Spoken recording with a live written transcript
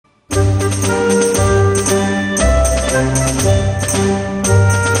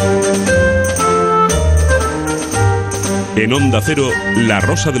En Onda Cero, La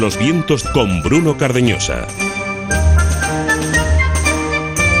Rosa de los Vientos con Bruno Cardeñosa.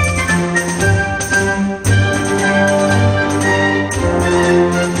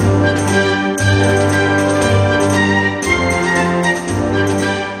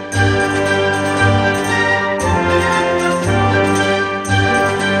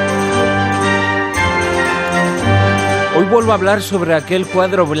 Vuelvo a hablar sobre aquel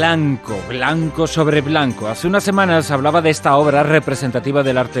cuadro blanco, blanco sobre blanco. Hace unas semanas hablaba de esta obra representativa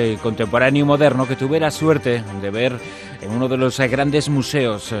del arte contemporáneo y moderno que tuve la suerte de ver en uno de los grandes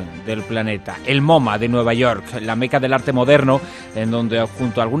museos del planeta, el MoMA de Nueva York, la meca del arte moderno, en donde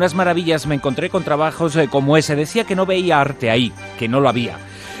junto a algunas maravillas me encontré con trabajos como ese. Decía que no veía arte ahí, que no lo había.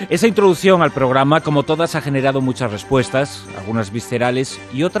 Esa introducción al programa, como todas, ha generado muchas respuestas, algunas viscerales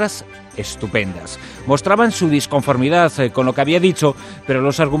y otras estupendas. Mostraban su disconformidad con lo que había dicho, pero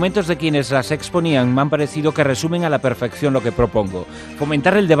los argumentos de quienes las exponían me han parecido que resumen a la perfección lo que propongo.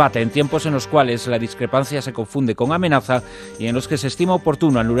 Fomentar el debate en tiempos en los cuales la discrepancia se confunde con amenaza y en los que se estima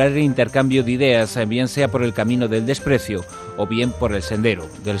oportuno anular el intercambio de ideas, bien sea por el camino del desprecio o bien por el sendero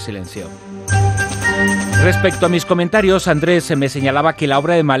del silencio. Respecto a mis comentarios, Andrés me señalaba que la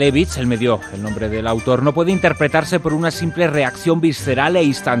obra de Malevich, él me dio el nombre del autor, no puede interpretarse por una simple reacción visceral e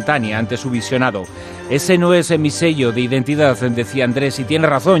instantánea ante su visionado. Ese no es mi sello de identidad, decía Andrés, y tiene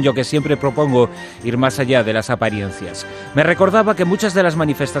razón, yo que siempre propongo ir más allá de las apariencias. Me recordaba que muchas de las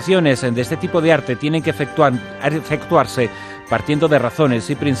manifestaciones de este tipo de arte tienen que efectuarse partiendo de razones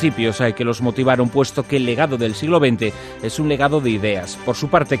y principios que los motivaron, puesto que el legado del siglo XX es un legado de ideas. Por su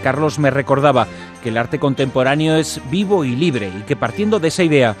parte, Carlos me recordaba que el arte contemporáneo es vivo y libre y que partiendo de esa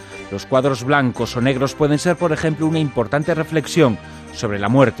idea, los cuadros blancos o negros pueden ser, por ejemplo, una importante reflexión sobre la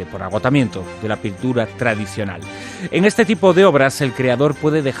muerte por agotamiento de la pintura tradicional. En este tipo de obras, el creador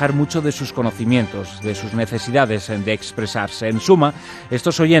puede dejar mucho de sus conocimientos, de sus necesidades de expresarse. En suma,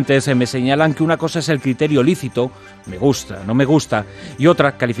 estos oyentes me señalan que una cosa es el criterio lícito, me gusta, no me gusta, y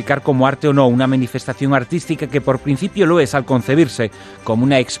otra, calificar como arte o no una manifestación artística que por principio lo es al concebirse como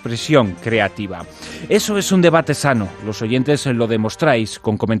una expresión creativa. Eso es un debate sano. Los oyentes lo demostráis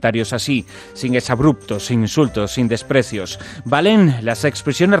con comentarios así, sin exabruptos, sin insultos, sin desprecios. Valen las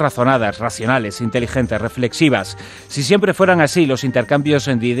expresiones razonadas, racionales, inteligentes, reflexivas. Si siempre fueran así los intercambios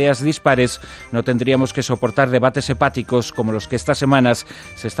de ideas dispares, no tendríamos que soportar debates hepáticos como los que estas semanas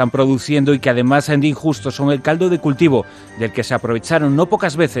se están produciendo y que además de injustos son el caldo de cultivo del que se aprovecharon no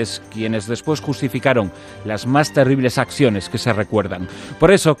pocas veces quienes después justificaron las más terribles acciones que se recuerdan.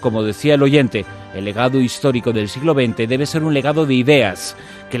 Por eso, como decía el oyente, el legado histórico del siglo XX debe ser un legado de ideas,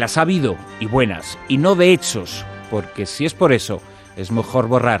 que las ha habido y buenas, y no de hechos, porque si es por eso, es mejor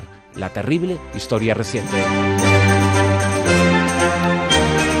borrar la terrible historia reciente.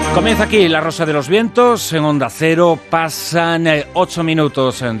 Comienza aquí La Rosa de los Vientos, en Onda Cero. Pasan 8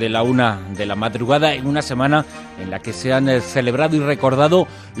 minutos de la 1 de la madrugada en una semana en la que se han celebrado y recordado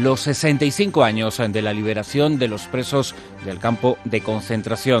los 65 años de la liberación de los presos del campo de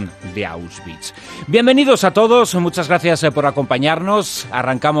concentración de Auschwitz. Bienvenidos a todos, muchas gracias por acompañarnos.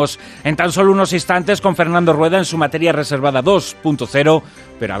 Arrancamos en tan solo unos instantes con Fernando Rueda en su materia reservada 2.0,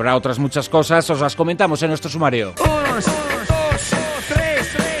 pero habrá otras muchas cosas, os las comentamos en nuestro sumario.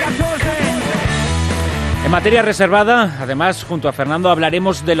 En materia reservada, además, junto a Fernando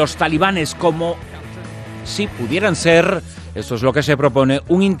hablaremos de los talibanes como si pudieran ser, eso es lo que se propone,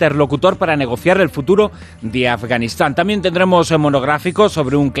 un interlocutor para negociar el futuro de Afganistán. También tendremos monográficos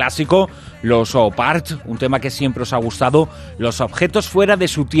sobre un clásico, los OPART, un tema que siempre os ha gustado, los objetos fuera de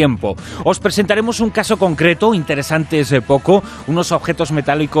su tiempo. Os presentaremos un caso concreto, interesante hace poco, unos objetos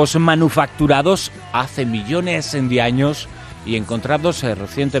metálicos manufacturados hace millones de años y encontrados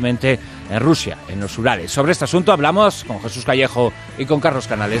recientemente en Rusia, en los Urales. Sobre este asunto hablamos con Jesús Callejo y con Carlos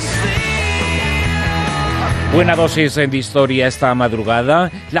Canales. Buena dosis de historia esta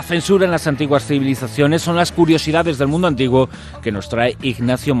madrugada. La censura en las antiguas civilizaciones son las curiosidades del mundo antiguo que nos trae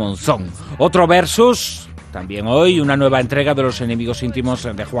Ignacio Monzón. Otro versus, también hoy, una nueva entrega de los enemigos íntimos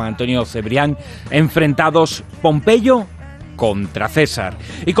de Juan Antonio Cebrián, enfrentados Pompeyo contra César.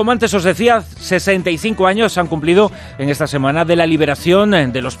 Y como antes os decía, 65 años se han cumplido en esta semana de la liberación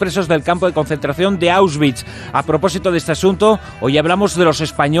de los presos del campo de concentración de Auschwitz. A propósito de este asunto, hoy hablamos de los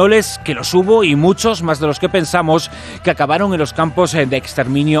españoles, que los hubo y muchos, más de los que pensamos, que acabaron en los campos de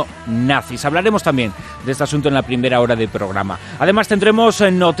exterminio nazis. Hablaremos también de este asunto en la primera hora del programa. Además tendremos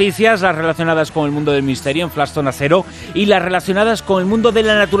noticias, las relacionadas con el mundo del misterio en Flash Zona Cero y las relacionadas con el mundo de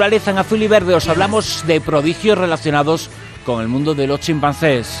la naturaleza en Azul y Verde. Os hablamos de prodigios relacionados con el mundo de los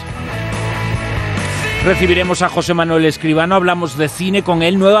chimpancés. Recibiremos a José Manuel Escribano, hablamos de cine con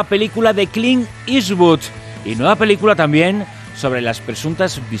él, nueva película de Clint Eastwood. Y nueva película también sobre las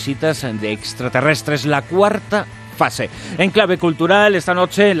presuntas visitas de extraterrestres, la cuarta fase. En clave cultural, esta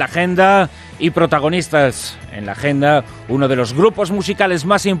noche, la agenda y protagonistas. En la agenda, uno de los grupos musicales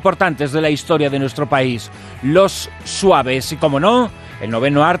más importantes de la historia de nuestro país, Los Suaves. Y como no, el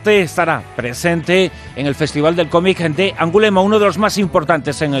noveno arte estará presente en el Festival del Cómic de Angulema, uno de los más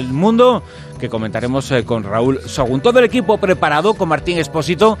importantes en el mundo, que comentaremos con Raúl Sogún. Todo el equipo preparado con Martín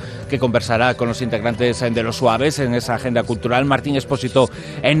Expósito, que conversará con los integrantes de Los Suaves en esa agenda cultural. Martín Expósito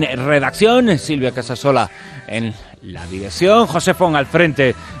en redacción, Silvia Casasola en la dirección, José Fon al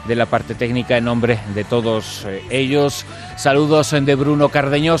frente de la parte técnica en nombre de todos ellos. Saludos de Bruno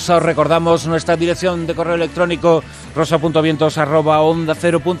Cardeñosa. Os recordamos nuestra dirección de correo electrónico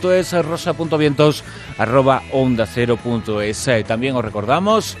rosa.vientos@ondacero.es, rosa.vientos@ondacero.es. También os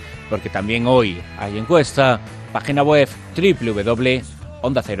recordamos, porque también hoy hay encuesta, página web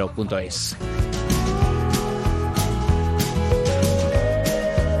www.ondacero.es.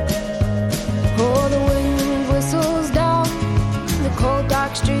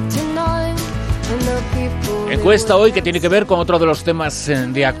 Encuesta hoy que tiene que ver con otro de los temas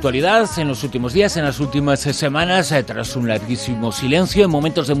de actualidad en los últimos días, en las últimas semanas, tras un larguísimo silencio, en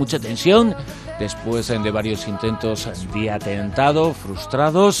momentos de mucha tensión, después de varios intentos de atentado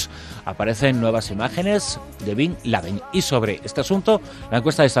frustrados, aparecen nuevas imágenes de Bin Laden. Y sobre este asunto, la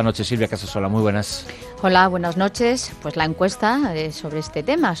encuesta de esta noche, Silvia Casasola, muy buenas. Hola, buenas noches. Pues la encuesta sobre este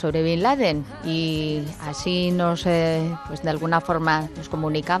tema, sobre Bin Laden, y así nos, pues de alguna forma nos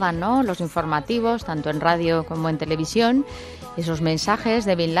comunicaban, ¿no?, los informativos, tanto en radio como en televisión, esos mensajes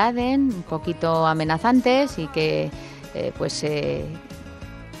de Bin Laden un poquito amenazantes y que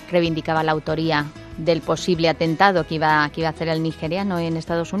reivindicaba la autoría del posible atentado que iba a hacer el nigeriano en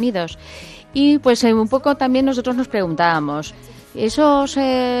Estados Unidos. Y pues un poco también nosotros nos preguntábamos, esos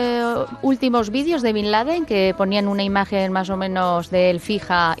últimos vídeos de Bin Laden que ponían una imagen más o menos de él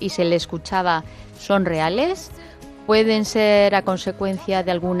fija y se le escuchaba, ¿son reales? ¿Pueden ser a consecuencia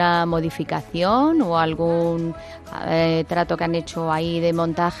de alguna modificación o algún trato que han hecho ahí de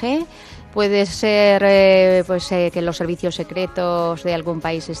montaje? Puede ser que los servicios secretos de algún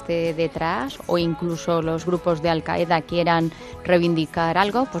país esté detrás, o incluso los grupos de Al-Qaeda quieran reivindicar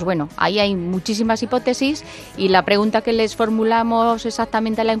algo. Pues bueno, ahí hay muchísimas hipótesis, y la pregunta que les formulamos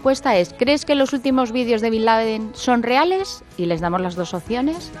exactamente a la encuesta es: ¿crees que los últimos vídeos de Bin Laden son reales? Y les damos las dos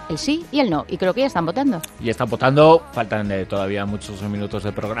opciones, el sí y el no, y creo que ya están votando. Y están votando, faltan todavía muchos minutos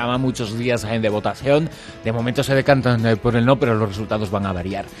de programa, muchos días de votación. De momento se decantan por el no, pero los resultados van a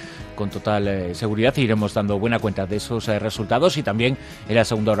variar con total seguridad. Iremos dando buena cuenta de esos resultados, y también en la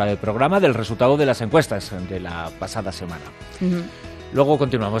segunda hora del programa del resultado de las encuestas de la pasada semana. Uh-huh. Luego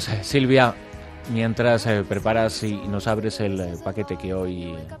continuamos. Silvia, mientras preparas y nos abres el paquete que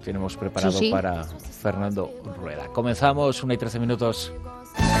hoy tenemos preparado para Fernando Rueda. Comenzamos, 1:13 minutos.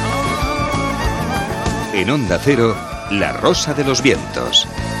 En Onda Cero, La Rosa de los Vientos.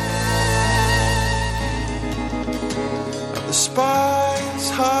 The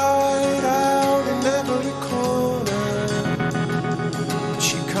spies hide out in every corner, but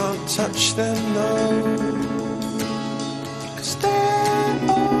you can't touch them, no, 'cause they're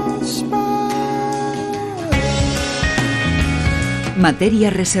all spies. Materia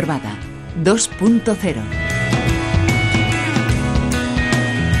reservada 2.0.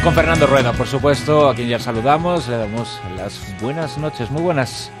 Con Fernando Rueda, por supuesto, a quien ya saludamos, le damos las buenas noches. Muy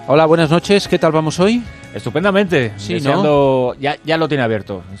buenas. Hola, buenas noches. ¿Qué tal vamos hoy? Estupendamente. Sí, deseando... ¿no? Ya lo tiene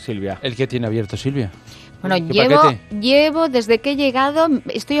abierto, Silvia. ¿El que tiene abierto, Silvia? Bueno, llevo desde que he llegado,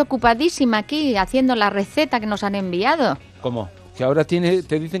 estoy ocupadísima aquí haciendo la receta que nos han enviado. ¿Cómo? ¿Que ahora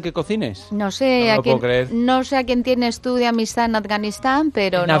te dicen que cocines? No sé, no sé a quién tienes tú de amistad en Afganistán,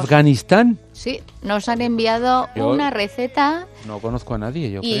 pero... ¿En Afganistán? Sí, nos han enviado una receta. No conozco a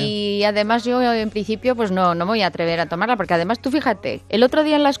nadie, yo creo. Y además yo en principio pues no me voy a atrever a tomarla, porque además tú fíjate, el otro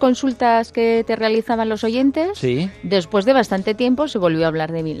día en las consultas que te realizaban los oyentes, ¿sí?, después de bastante tiempo se volvió a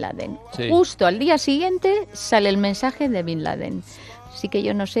hablar de Bin Laden. Sí. Justo al día siguiente sale el mensaje de Bin Laden. Así que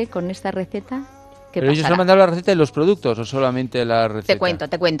yo no sé con esta receta... ¿Pero ellos han mandado la receta de los productos o solamente la receta?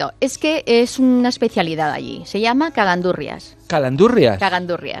 Te cuento. Es que es una especialidad allí. Se llama cagandurrias. ¿Calandurrias?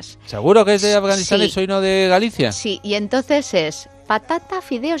 Cagandurrias. ¿Seguro que es de Afganistán, Sí. y no de Galicia? Sí, y entonces es patata,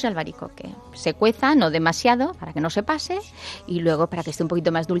 fideos y albaricoque. Se cueza, no demasiado, para que no se pase, y luego, para que esté un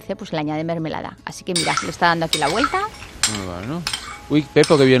poquito más dulce, pues le añade mermelada. Así que mira, le está dando aquí la vuelta. Bueno. Uy,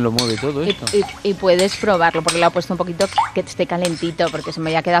 Pepo, qué bien lo mueve todo esto. Y puedes probarlo, porque le he puesto un poquito que esté calentito, porque se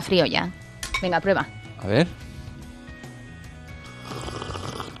me ya queda frío ya. Venga, prueba. A ver.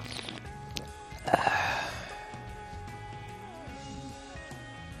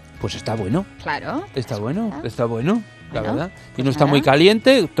 pues está bueno. Claro. Está bueno, la Bueno, verdad. Y pues no está nada. muy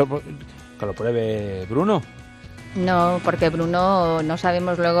caliente. Que lo pruebe Bruno. No, porque Bruno no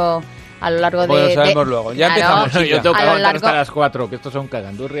sabemos luego a lo largo Pues de... lo sabemos luego. Ya empezamos. Bueno, yo tengo que A lo aguantar largo- hasta las 4, que estos son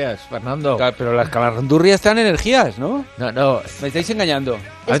cagandurrias, Fernando. Pero las calandurrias están energías, ¿no? No. Me estáis engañando. A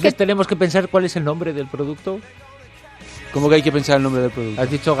Es veces que- tenemos que pensar cuál es el nombre del producto. ¿Cómo que hay que pensar el nombre del producto? Has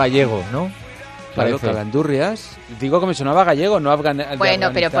dicho gallego, ¿no? Claro, Parece. calandurrias. Digo que me sonaba gallego, no de Bueno,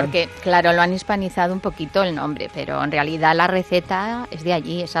 pero Afganistán. porque, claro, lo han hispanizado un poquito el nombre, pero en realidad la receta es de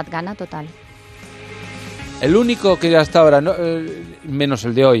allí, es afgana total. El único que hasta ahora, menos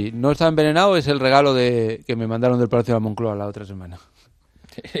el de hoy, no está envenenado es el regalo que me mandaron del Palacio de la Moncloa la otra semana.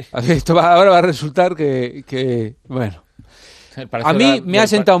 Así que ahora va a resultar que bueno. A mí me ha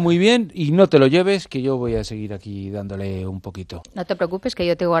sentado muy bien y no te lo lleves, que yo voy a seguir aquí dándole un poquito. No te preocupes que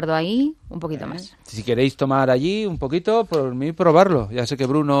yo te guardo ahí un poquito más. Si queréis tomar allí un poquito, por mí probarlo. Ya sé que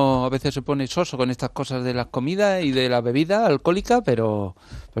Bruno a veces se pone soso con estas cosas de la comida y de la bebida alcohólica, pero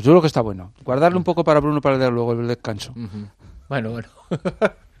pues yo creo que está bueno. Guardarle un poco para Bruno para luego el descanso. Bueno.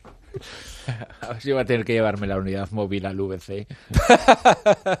 A ver si va a tener que llevarme la unidad móvil al VC.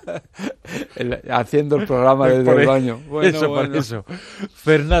 Haciendo el programa desde el baño. Por eso.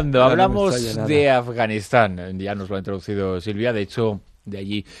 Fernando, Ya no me hablamos extraña nada. de Afganistán. Ya nos lo ha introducido Silvia. De hecho, de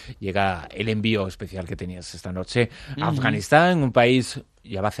allí llega el envío especial que tenías esta noche. Afganistán, un país,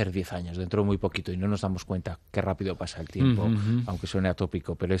 ya va a hacer 10 años, dentro de muy poquito, y no nos damos cuenta qué rápido pasa el tiempo, aunque suene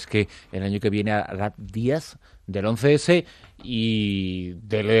atópico. Pero es que el año que viene hará días del 11S y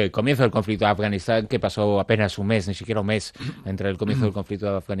del comienzo del conflicto de Afganistán, que pasó apenas un mes, ni siquiera un mes, entre el comienzo del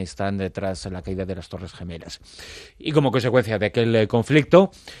conflicto de Afganistán tras la caída de las Torres Gemelas. Y como consecuencia de aquel conflicto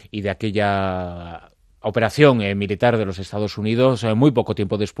y de aquella operación militar de los Estados Unidos, muy poco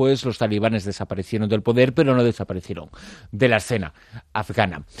tiempo después los talibanes desaparecieron del poder, pero no desaparecieron de la escena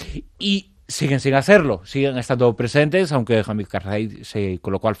afgana. Y siguen sin hacerlo, siguen estando presentes, aunque Hamid Karzai se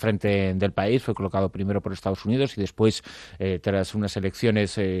colocó al frente del país, fue colocado primero por Estados Unidos y después, tras unas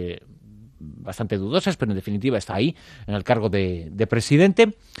elecciones bastante dudosas, pero en definitiva está ahí, en el cargo de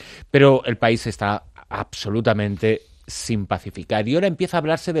presidente, pero el país está absolutamente sin pacificar. Y ahora empieza a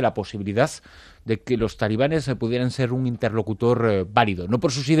hablarse de la posibilidad de que los talibanes pudieran ser un interlocutor válido, no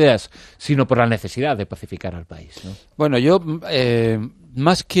por sus ideas, sino por la necesidad de pacificar al país, ¿no? Bueno, yo,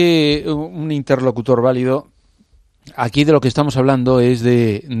 más que un interlocutor válido, aquí de lo que estamos hablando es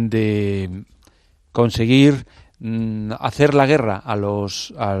de conseguir hacer la guerra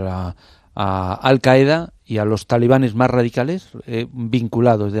a Al-Qaeda y a los talibanes más radicales,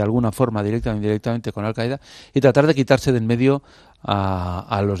 vinculados de alguna forma directa o indirectamente con Al-Qaeda, y tratar de quitarse de en medio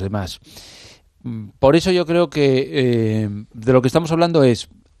a los demás. Por eso yo creo que de lo que estamos hablando es,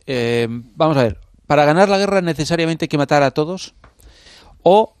 vamos a ver, para ganar la guerra necesariamente hay que matar a todos,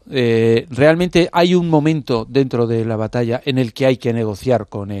 o realmente hay un momento dentro de la batalla en el que hay que negociar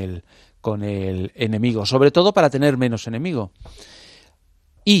con el enemigo, sobre todo para tener menos enemigo.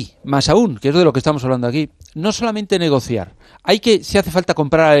 Y, más aún, que es de lo que estamos hablando aquí, no solamente negociar, si hace falta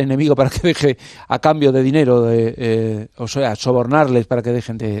comprar al enemigo para que deje a cambio de dinero, o sea, sobornarles para que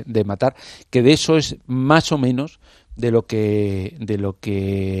dejen de matar, que de eso es más o menos de lo que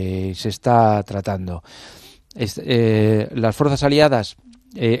se está tratando. Las fuerzas aliadas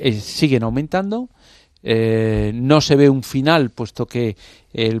siguen aumentando, no se ve un final, puesto que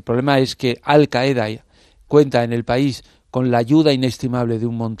el problema es que Al-Qaeda cuenta en el país con la ayuda inestimable de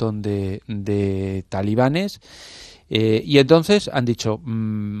un montón de talibanes, y entonces han dicho,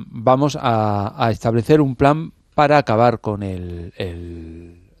 vamos a establecer un plan para acabar con el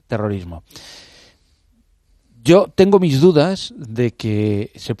terrorismo. Yo tengo mis dudas de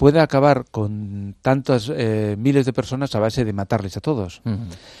que se pueda acabar con tantas miles de personas a base de matarles a todos.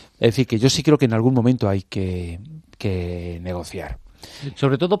 Es decir, que yo sí creo que en algún momento hay que negociar.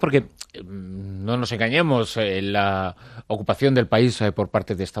 Sobre todo porque, no nos engañemos, la ocupación del país por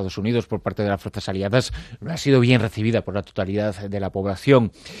parte de Estados Unidos, por parte de las fuerzas aliadas, no ha sido bien recibida por la totalidad de la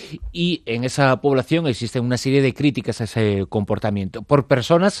población. Y en esa población existen una serie de críticas a ese comportamiento, por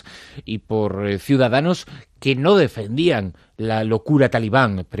personas y por ciudadanos que no defendían la locura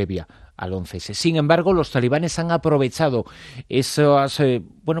talibán previa al 11S. Sin embargo, los talibanes han aprovechado ese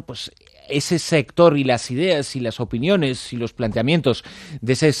sector y las ideas y las opiniones y los planteamientos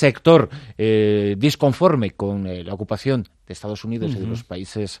de ese sector disconforme con la ocupación de Estados Unidos y de los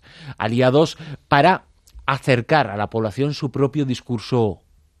países aliados, para acercar a la población su propio discurso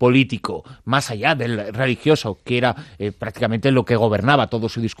político, más allá del religioso, que era prácticamente lo que gobernaba todo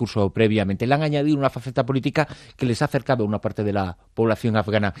su discurso previamente. Le han añadido una faceta política que les ha acercado a una parte de la población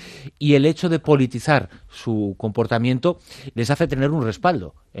afgana. Y el hecho de politizar su comportamiento les hace tener un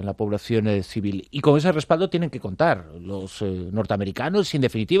respaldo en la población civil. Y con ese respaldo tienen que contar los norteamericanos y, en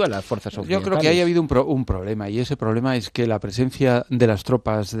definitiva, las fuerzas occidentales. Yo creo que ahí ha habido un problema, y ese problema es que la presencia de las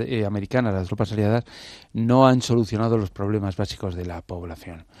tropas americanas, las tropas aliadas, no han solucionado los problemas básicos de la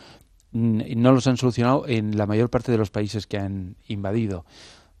población. No los han solucionado en la mayor parte de los países que han invadido.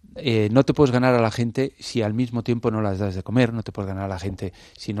 No te puedes ganar a la gente si al mismo tiempo no las das de comer, no te puedes ganar a la gente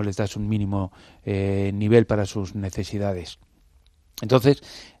si no les das un mínimo nivel para sus necesidades. Entonces,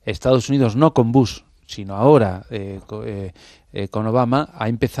 Estados Unidos, no con Bush, sino ahora con Obama, ha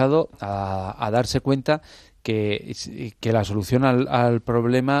empezado a darse cuenta que la solución al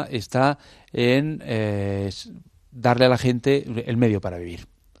problema está en darle a la gente el medio para vivir.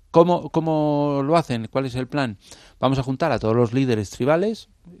 ¿Cómo lo hacen? ¿Cuál es el plan? Vamos a juntar a todos los líderes tribales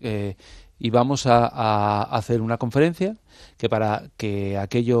y vamos a hacer una conferencia que, para que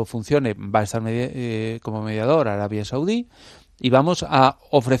aquello funcione, va a estar como mediador Arabia Saudí, y vamos a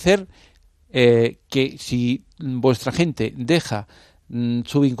ofrecer que si vuestra gente deja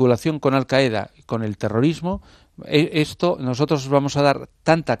su vinculación con Al-Qaeda, con el terrorismo, nosotros os vamos a dar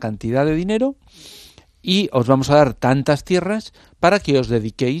tanta cantidad de dinero y os vamos a dar tantas tierras para que os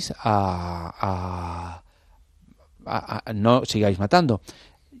dediquéis a no sigáis matando.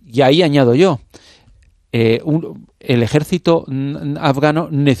 Y ahí añado yo, el ejército afgano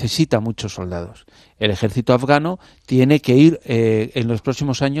necesita muchos soldados. El ejército afgano tiene que ir en los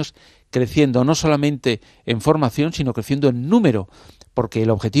próximos años creciendo no solamente en formación, sino creciendo en número, porque el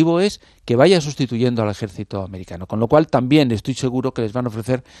objetivo es que vaya sustituyendo al ejército americano, con lo cual también estoy seguro que les van a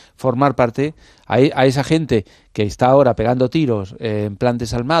ofrecer formar parte a esa gente que está ahora pegando tiros en plan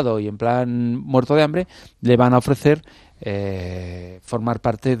desalmado y en plan muerto de hambre, le van a ofrecer formar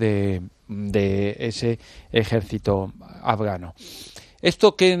parte de ese ejército afgano.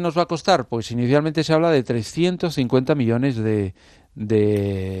 ¿Esto qué nos va a costar? Pues inicialmente se habla de 350 millones de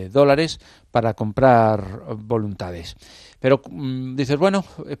dólares para comprar voluntades. Pero dices, bueno,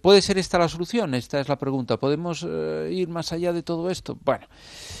 ¿puede ser esta la solución? Esta es la pregunta. ¿Podemos ir más allá de todo esto? Bueno,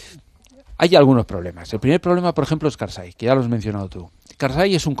 hay algunos problemas. El primer problema, por ejemplo, es Karzai, que ya lo has mencionado tú.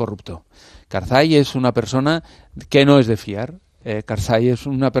 Karzai es un corrupto. Karzai es una persona que no es de fiar. Karzai es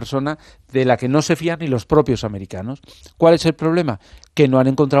una persona de la que no se fían ni los propios americanos. ¿Cuál es el problema? Que no han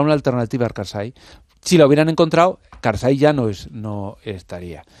encontrado una alternativa a Karzai. Si la hubieran encontrado, Karzai ya no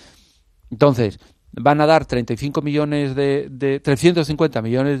estaría. Entonces, van a dar 350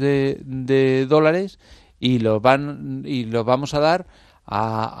 millones de dólares y lo vamos a dar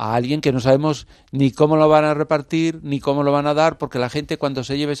a alguien que no sabemos ni cómo lo van a repartir ni cómo lo van a dar, porque la gente, cuando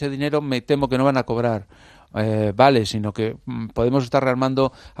se lleve ese dinero, me temo que no van a cobrar vale, sino que podemos estar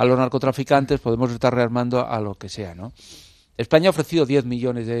rearmando a los narcotraficantes, podemos estar rearmando a lo que sea, ¿no? España ha ofrecido 10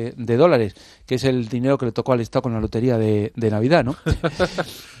 millones de dólares, que es el dinero que le tocó al Estado con la lotería de Navidad, ¿no?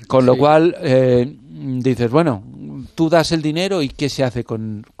 Con lo cual, dices, bueno, tú das el dinero y ¿qué se hace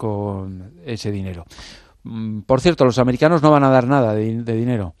con ese dinero? Por cierto, los americanos no van a dar nada de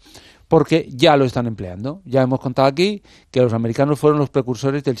dinero, porque ya lo están empleando. Ya hemos contado aquí que los americanos fueron los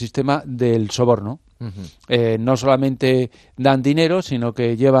precursores del sistema del soborno. Uh-huh. No solamente dan dinero, sino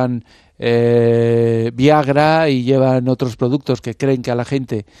que llevan Viagra y llevan otros productos que creen que a la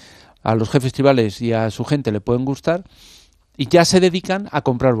gente, a los jefes tribales y a su gente le pueden gustar, y ya se dedican a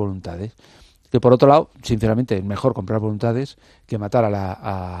comprar voluntades. Que por otro lado, sinceramente, es mejor comprar voluntades que matar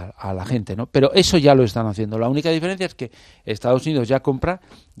a la gente, ¿no? Pero eso ya lo están haciendo. La única diferencia es que Estados Unidos ya compra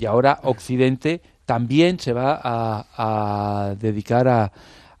y ahora Occidente también se va a dedicar a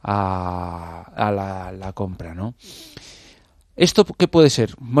la compra, ¿no? ¿Esto qué puede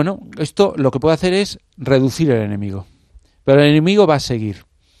ser? Bueno, esto lo que puede hacer es reducir el enemigo. Pero el enemigo va a seguir.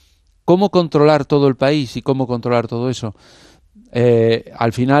 ¿Cómo controlar todo el país y cómo controlar todo eso?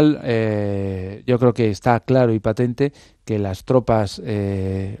 Al final yo creo que está claro y patente que las tropas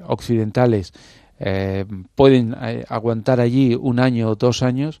occidentales pueden aguantar allí un año o 2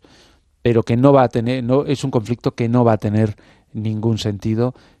 años, pero que no va a tener, es un conflicto que no va a tener ningún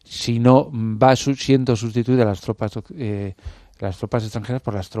sentido si no va siendo sustituida las tropas extranjeras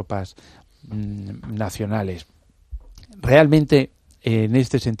por las tropas nacionales. Realmente en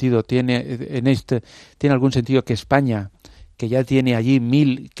este sentido tiene algún sentido que España, que ya tiene allí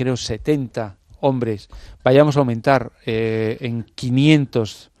 1.070 hombres, vayamos a aumentar en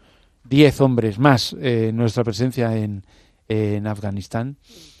 510 hombres más nuestra presencia en Afganistán?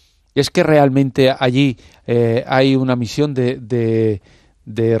 Es que realmente allí hay una misión de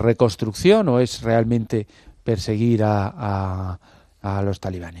de reconstrucción o es realmente perseguir a los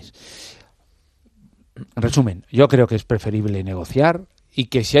talibanes. En resumen, yo creo que es preferible negociar y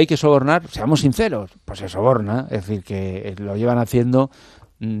que si hay que sobornar, seamos sinceros, pues se soborna, es decir, que lo llevan haciendo.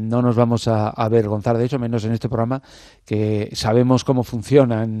 No nos vamos a avergonzar de eso, menos en este programa, que sabemos cómo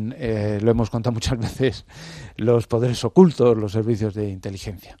funcionan, lo hemos contado muchas veces, los poderes ocultos, los servicios de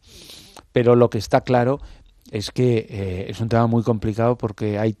inteligencia. Pero lo que está claro es que es un tema muy complicado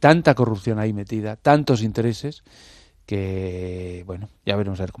porque hay tanta corrupción ahí metida, tantos intereses, que, bueno, ya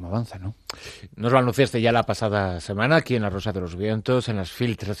veremos a ver cómo avanza, ¿no? Nos lo anunciaste ya la pasada semana aquí en La Rosa de los Vientos, en las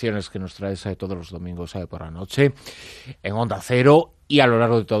filtraciones que nos traes todos los domingos por la noche, en Onda Cero, y a lo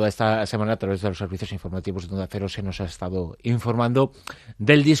largo de toda esta semana a través de los servicios informativos de Onda Cero se nos ha estado informando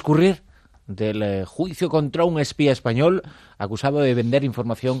del discurrir del juicio contra un espía español acusado de vender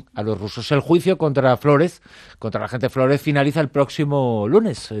información a los rusos. El juicio contra Flórez, contra la agente Flórez, finaliza el próximo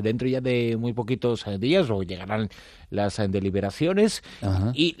lunes. Dentro ya de muy poquitos días, o llegarán las deliberaciones.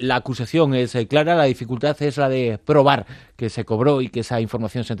 Ajá. Y la acusación es clara, la dificultad es la de probar que se cobró y que esa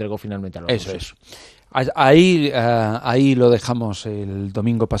información se entregó finalmente a los rusos. Eso es. Ahí lo dejamos el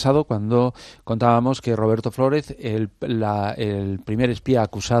domingo pasado, cuando contábamos que Roberto Flórez, el primer espía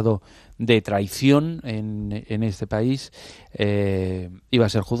acusado de traición en este país, iba a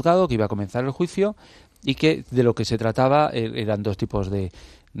ser juzgado, que iba a comenzar el juicio, y que de lo que se trataba eran dos tipos de,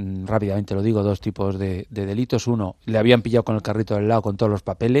 rápidamente lo digo, dos tipos de delitos. Uno, le habían pillado con el carrito del lado con todos los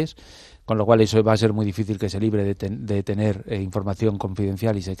papeles, con lo cual eso va a ser muy difícil que se libre de tener información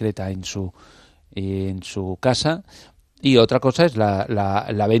confidencial y secreta en su casa. Y otra cosa es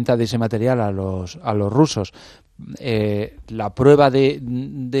la venta de ese material a los rusos. La prueba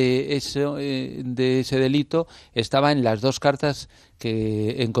de ese delito estaba en las dos cartas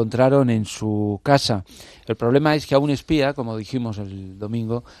que encontraron en su casa. El problema es que a un espía, como dijimos el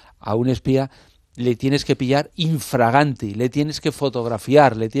domingo, a un espía le tienes que pillar infraganti, le tienes que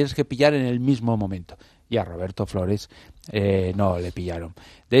fotografiar, le tienes que pillar en el mismo momento. Y a Roberto Flórez no le pillaron.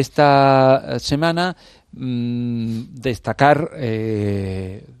 De esta semana destacar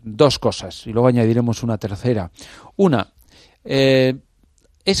dos cosas y luego añadiremos una tercera. Una,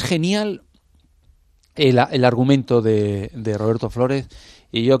 es genial el argumento de Roberto Flórez,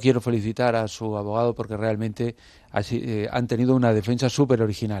 y yo quiero felicitar a su abogado porque realmente han tenido una defensa súper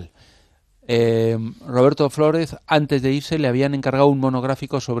original. Roberto Flórez, antes de irse, le habían encargado un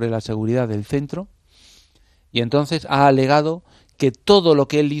monográfico sobre la seguridad del centro, y entonces ha alegado que todo lo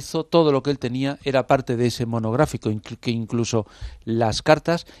que él hizo, todo lo que él tenía, era parte de ese monográfico, que incluso las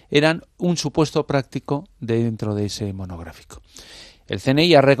cartas eran un supuesto práctico dentro de ese monográfico. El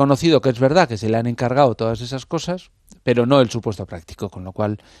CNI ha reconocido que es verdad que se le han encargado todas esas cosas, pero no el supuesto práctico, con lo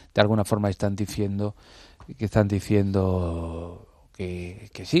cual de alguna forma están diciendo que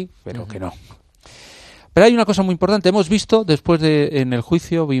sí, pero que no. Pero hay una cosa muy importante. Hemos visto, en el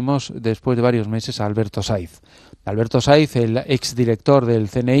juicio, vimos después de varios meses a Alberto Saiz. Alberto Saiz, el exdirector del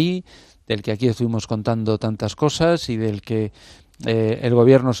CNI, del que aquí estuvimos contando tantas cosas y del que el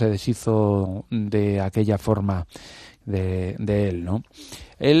gobierno se deshizo de aquella forma de él, ¿no?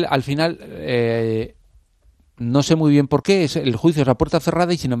 Él, al final, no sé muy bien por qué, el juicio es a puerta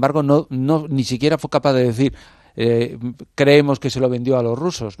cerrada y, sin embargo, ni siquiera fue capaz de decir creemos que se lo vendió a los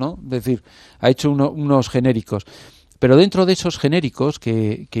rusos, ¿no? Es decir, ha hecho unos genéricos. Pero dentro de esos genéricos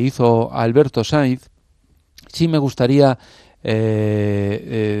que hizo Alberto Saiz, sí me gustaría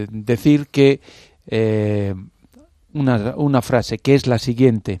decir que una frase que es la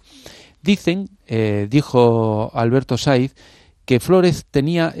siguiente. Dijo Alberto Saiz que Flórez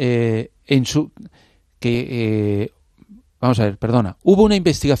tenía hubo una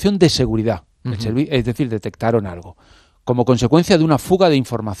investigación de seguridad. Es decir, detectaron algo como consecuencia de una fuga de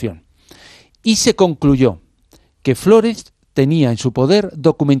información, y se concluyó que Flórez tenía en su poder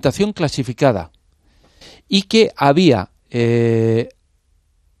documentación clasificada y que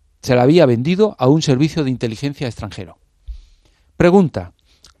se la había vendido a un servicio de inteligencia extranjero. Pregunta: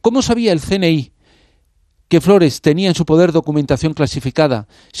 ¿cómo sabía el CNI que Flórez tenía en su poder documentación clasificada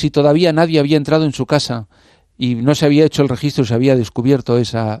si todavía nadie había entrado en su casa y no se había hecho el registro y se había descubierto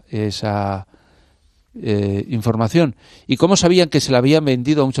esa información? ¿Y cómo sabían que se la habían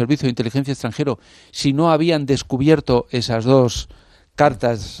vendido a un servicio de inteligencia extranjero si no habían descubierto esas dos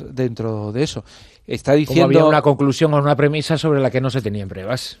cartas dentro de eso? Está diciendo... Como había una conclusión o una premisa sobre la que no se tenían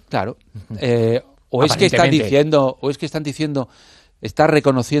pruebas. Claro. O es que están diciendo, está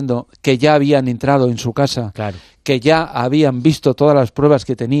reconociendo que ya habían entrado en su casa, claro, que ya habían visto todas las pruebas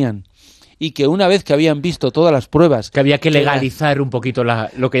que tenían y que una vez que habían visto todas las pruebas... Que había que legalizar un poquito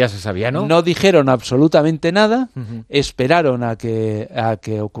lo que ya se sabía, ¿no? No dijeron absolutamente nada, Ujú. esperaron a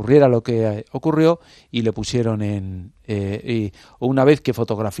que ocurriera lo que ocurrió y le pusieron y una vez que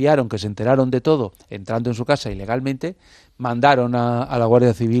fotografiaron, que se enteraron de todo, entrando en su casa ilegalmente, mandaron a la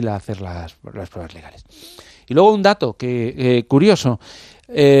Guardia Civil a hacer las pruebas legales. Y luego un dato curioso,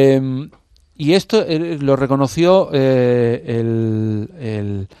 y esto lo reconoció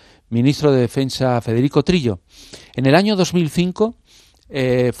el ministro de Defensa Federico Trillo. En el año 2005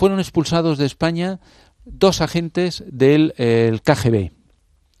 fueron expulsados de España 2 agentes del KGB.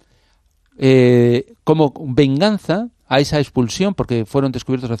 Como venganza a esa expulsión, porque fueron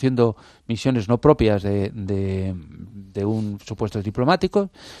descubiertos haciendo misiones no propias de un supuesto diplomático,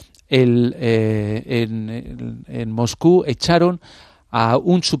 en Moscú echaron a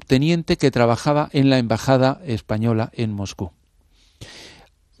un subteniente que trabajaba en la embajada española en Moscú.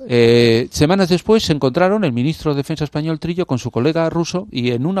 Semanas después se encontraron el ministro de Defensa español Trillo con su colega ruso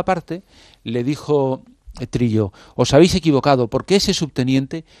y en una parte le dijo Trillo: os habéis equivocado porque ese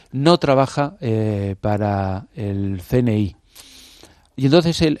subteniente no trabaja para el CNI. Y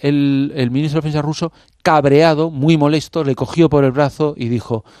entonces el ministro de Defensa ruso, cabreado, muy molesto, le cogió por el brazo y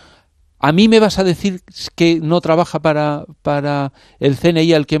dijo: ¿a mí me vas a decir que no trabaja para el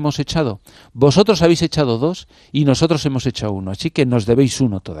CNI al que hemos echado? Vosotros habéis echado 2 y nosotros hemos echado 1, así que nos debéis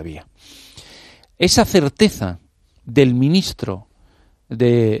 1 todavía. Esa certeza del ministro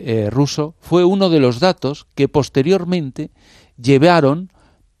ruso fue uno de los datos que posteriormente llevaron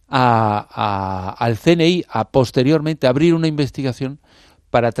al CNI a posteriormente abrir una investigación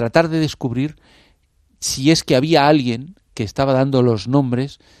para tratar de descubrir si es que había alguien que estaba dando los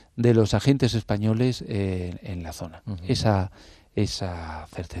nombres de los agentes españoles en la zona. Uh-huh. Esa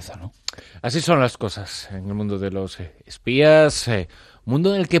certeza, ¿no? Así son las cosas en el mundo de los espías,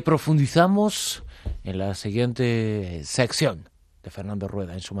 mundo en el que profundizamos en la siguiente sección de Fernando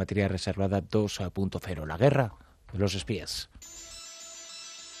Rueda en su materia reservada 2.0, la guerra de los espías.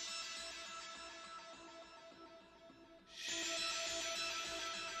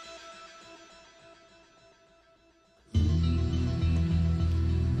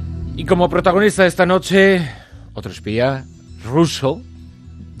 Y como protagonista de esta noche, otro espía ruso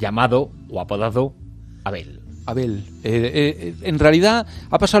llamado o apodado Abel. Abel. En realidad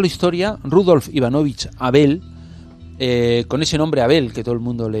ha pasado la historia Rudolf Ivanovich Abel, con ese nombre Abel que todo el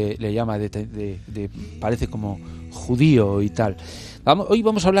mundo le llama, parece como judío y tal. Hoy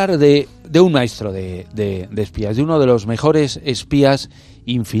vamos a hablar de un maestro de espías, de uno de los mejores espías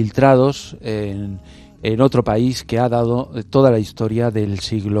infiltrados en otro país que ha dado toda la historia del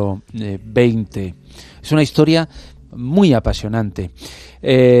siglo XX. Es una historia muy apasionante.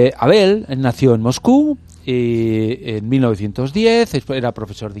 Abel nació en Moscú en 1910, era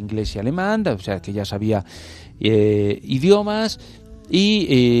profesor de inglés y alemán, o sea que ya sabía idiomas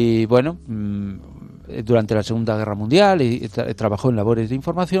y bueno, durante la Segunda Guerra Mundial trabajó en labores de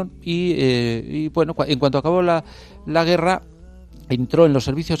información y bueno, en cuanto acabó la guerra, entró en los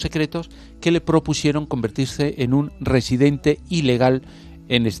servicios secretos que le propusieron convertirse en un residente ilegal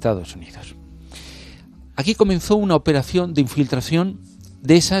en Estados Unidos. Aquí comenzó una operación de infiltración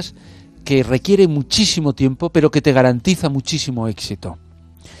de esas que requiere muchísimo tiempo, pero que te garantiza muchísimo éxito.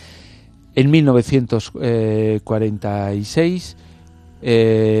 En 1946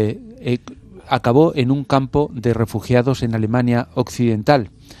 acabó en un campo de refugiados en Alemania Occidental.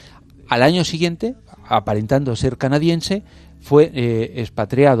 Al año siguiente, aparentando ser canadiense, fue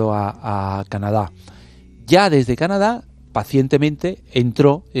expatriado a Canadá. Ya desde Canadá, pacientemente,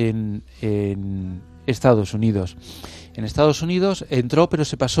 entró en Estados Unidos. En Estados Unidos entró, pero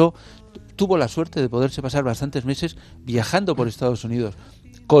tuvo la suerte de poderse pasar bastantes meses viajando por Estados Unidos,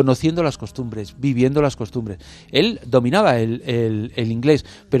 conociendo las costumbres, viviendo las costumbres. Él dominaba el inglés,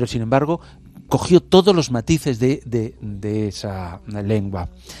 pero sin embargo cogió todos los matices de esa lengua.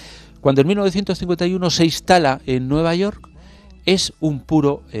 Cuando en 1951 se instala en Nueva York, es un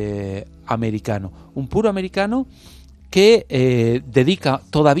puro americano. Un puro americano que dedica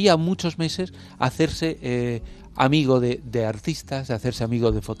todavía muchos meses a hacerse amigo de artistas, a hacerse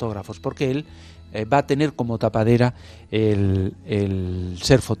amigo de fotógrafos, porque él va a tener como tapadera el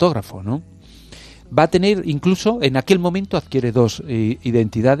ser fotógrafo, ¿no? Va a tener, incluso en aquel momento adquiere 2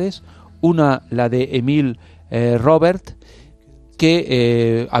 identidades, una la de Emil Robert,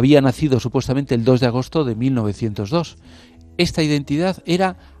 que había nacido supuestamente el 2 de agosto de 1902. Esta identidad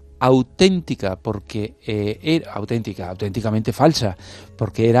era auténtica, porque era auténticamente falsa,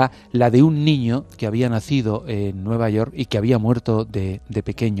 porque era la de un niño que había nacido en Nueva York y que había muerto de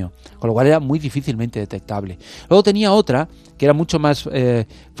pequeño, con lo cual era muy difícilmente detectable. Luego tenía otra que era mucho más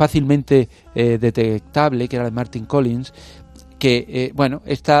fácilmente detectable, que era la de Martin Collins, que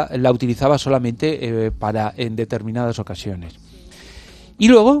esta la utilizaba solamente en determinadas ocasiones. Y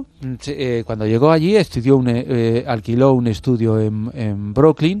luego, cuando llegó allí, alquiló un estudio en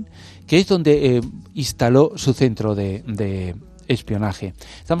Brooklyn, que es donde instaló su centro de espionaje.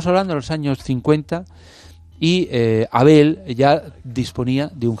 Estamos hablando de los años 50 y Abel ya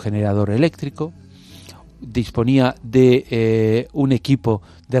disponía de un generador eléctrico, disponía de un equipo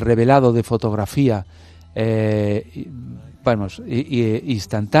de revelado de fotografía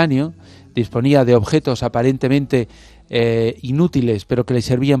instantáneo, disponía de objetos aparentemente inútiles, pero que le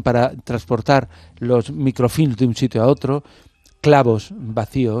servían para transportar los microfilms de un sitio a otro, clavos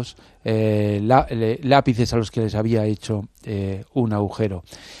vacíos, lápices a los que les había hecho un agujero.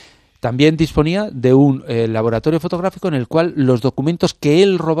 También disponía de un laboratorio fotográfico en el cual los documentos que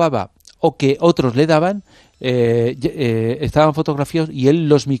él robaba o que otros le daban estaban fotografiados y él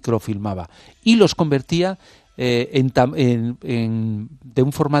los microfilmaba y los convertía de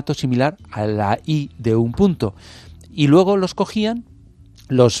un formato similar a la I de un punto. Y luego los cogían,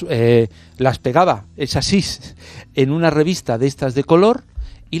 las pegaba, esas Is, en una revista de estas de color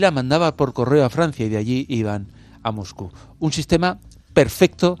y la mandaba por correo a Francia y de allí iban a Moscú. Un sistema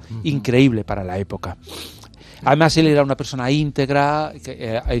perfecto, increíble para la época. Además, él era una persona íntegra,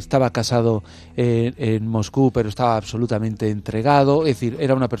 que estaba casado en Moscú, pero estaba absolutamente entregado, es decir,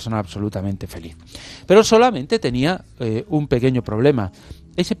 era una persona absolutamente feliz. Pero solamente tenía un pequeño problema.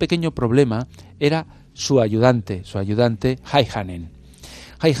 Ese pequeño problema era su ayudante Heihanen.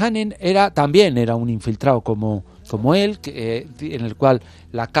 Heihanen también era un infiltrado como él, en el cual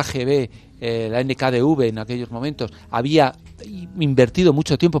la KGB, la NKVD en aquellos momentos, había invertido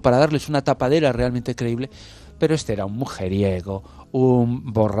mucho tiempo para darles una tapadera realmente creíble, pero este era un mujeriego,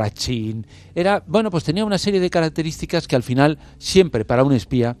 un borrachín, tenía una serie de características que al final, siempre para un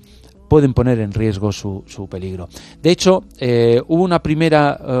espía, pueden poner en riesgo su peligro. De hecho, hubo una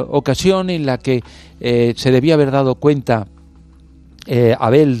primera ocasión en la que se debía haber dado cuenta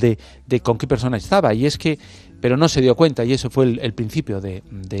Abel de con qué persona estaba, pero no se dio cuenta, y eso fue el principio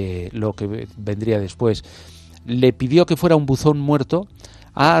de lo que vendría después. Le pidió que fuera un buzón muerto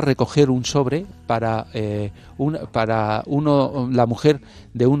a recoger un sobre para la mujer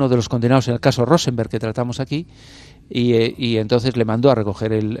de uno de los condenados en el caso Rosenberg que tratamos aquí, y entonces le mandó a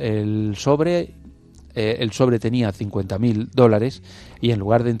recoger el sobre. El sobre tenía $50,000 y en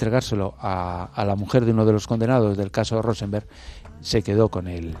lugar de entregárselo a la mujer de uno de los condenados del caso Rosenberg, se quedó con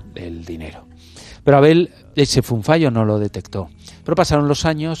el dinero. Pero Abel, ese fue un fallo, no lo detectó. Pero pasaron los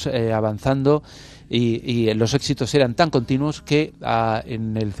años avanzando y los éxitos eran tan continuos que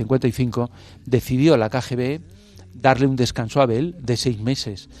en el 55 decidió la KGB darle un descanso a Abel de 6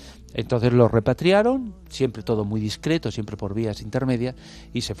 meses. Entonces lo repatriaron, siempre todo muy discreto, siempre por vías intermedias,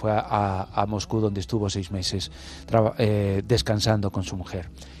 y se fue a Moscú, donde estuvo 6 meses descansando con su mujer.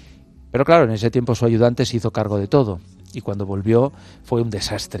 Pero claro, en ese tiempo su ayudante se hizo cargo de todo, y cuando volvió fue un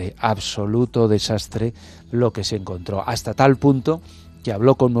desastre, absoluto desastre lo que se encontró, hasta tal punto que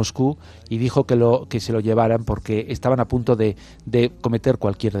habló con Moscú y dijo que se lo llevaran porque estaban a punto de cometer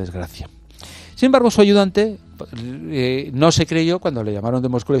cualquier desgracia. Sin embargo, su ayudante no se creyó cuando le llamaron de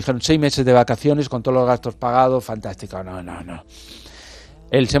Moscú y le dijeron 6 meses de vacaciones con todos los gastos pagados, fantástico. No.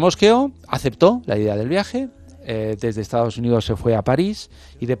 Él se mosqueó, aceptó la idea del viaje, desde Estados Unidos se fue a París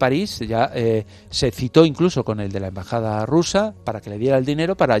y de París ya se citó incluso con el de la embajada rusa para que le diera el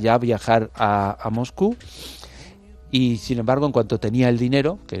dinero para ya viajar a Moscú. Y sin embargo, en cuanto tenía el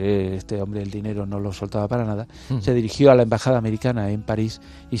dinero, que este hombre el dinero no lo soltaba para nada, se dirigió a la embajada americana en París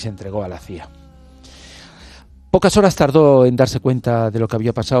y se entregó a la CIA. Pocas horas tardó en darse cuenta de lo que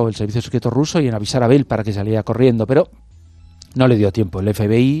había pasado el servicio secreto ruso y en avisar a Abel para que saliera corriendo, pero no le dio tiempo. El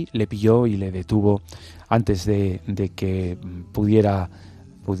FBI le pilló y le detuvo antes de que pudiera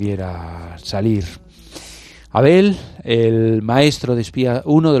salir. Abel, el maestro de espía,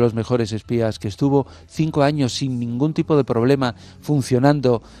 uno de los mejores espías, que estuvo 5 años sin ningún tipo de problema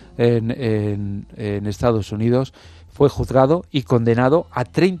funcionando en Estados Unidos, fue juzgado y condenado a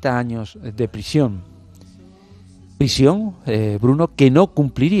 30 años de prisión. Prisión, Bruno, que no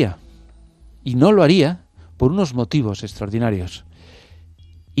cumpliría y no lo haría por unos motivos extraordinarios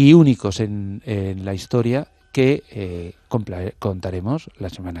y únicos en la historia que contaremos la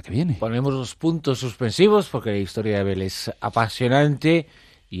semana que viene. Ponemos los puntos suspensivos porque la historia de Abel es apasionante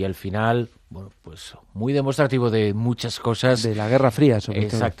y al final bueno, pues muy demostrativo de muchas cosas. De la Guerra Fría, sobre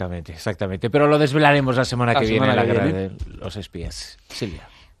todo. Exactamente. Pero lo desvelaremos la semana que viene, la guerra viene. de los espías. Silvia.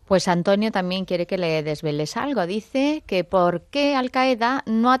 Pues Antonio también quiere que le desveles algo. Dice que por qué Al-Qaeda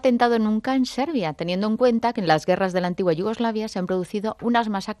no ha atentado nunca en Serbia, teniendo en cuenta que en las guerras de la antigua Yugoslavia se han producido unas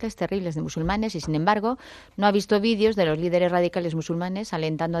masacres terribles de musulmanes y, sin embargo, no ha visto vídeos de los líderes radicales musulmanes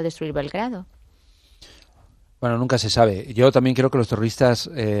alentando a destruir Belgrado. Bueno, nunca se sabe. Yo también creo que los terroristas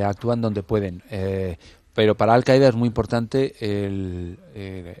actúan donde pueden. Pero para Al-Qaeda es muy importante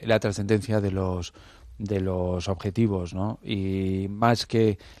la trascendencia de los objetivos, ¿no? Y más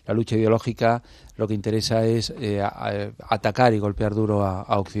que la lucha ideológica, lo que interesa es atacar y golpear duro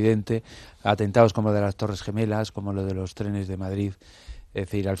a Occidente, atentados como lo de las Torres Gemelas, como lo de los trenes de Madrid. Es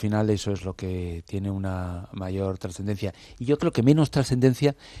decir, al final eso es lo que tiene una mayor trascendencia. Y yo creo que menos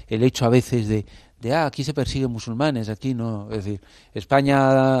trascendencia el hecho a veces de aquí se persiguen musulmanes, aquí no. Es decir,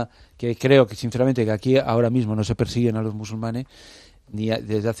 España, que creo que sinceramente que aquí ahora mismo no se persiguen a los musulmanes, ni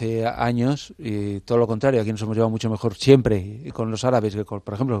desde hace años, y todo lo contrario, aquí nos hemos llevado mucho mejor siempre con los árabes que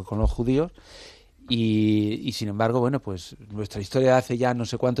por ejemplo con los judíos, y sin embargo, bueno, pues nuestra historia hace ya no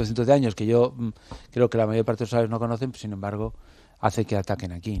sé cuántos cientos de años que yo creo que la mayor parte de los árabes no conocen, pues, sin embargo hace que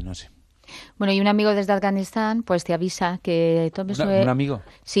ataquen aquí, no sé. Bueno, y un amigo desde Afganistán pues te avisa que tomes... ¿Un amigo?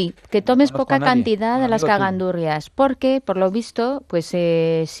 Sí, que tomes No conozco poca a nadie. cantidad Un de las amigo tuyo. cagandurrias, porque, por lo visto, pues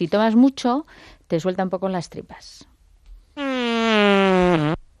si tomas mucho, te suelta un poco las tripas.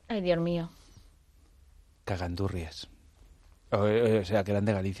 Ay, Dios mío. Cagandurrias. O sea, que eran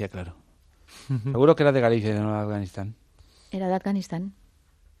de Galicia, claro. Seguro que era de Galicia y no de Afganistán. Era de Afganistán.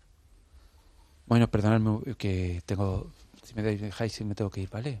 Bueno, perdonadme que tengo... Si me dejáis, si me tengo que ir,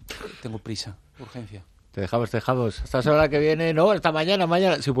 ¿vale? Tengo prisa, urgencia. Te dejamos. Hasta la semana que viene. No, hasta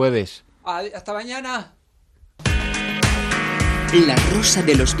mañana, si puedes. ¡Hasta mañana! La Rosa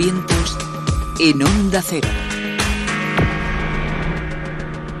de los Vientos en Onda Cero.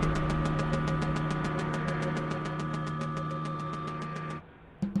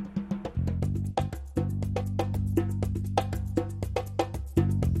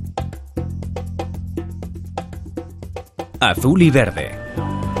 Azul y verde.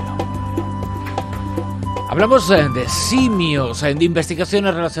 Hablamos de simios, de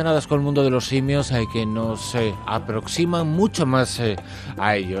investigaciones relacionadas con el mundo de los simios que nos aproximan mucho más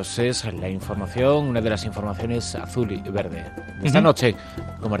a ellos. Es la información, una de las informaciones azul y verde. Esta noche,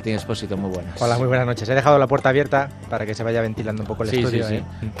 con Martín Espósito, muy buenas. Hola, muy buenas noches. He dejado la puerta abierta para que se vaya ventilando un poco el estudio. Sí.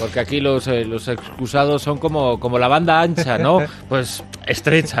 Porque aquí los excusados son como la banda ancha, ¿no? Pues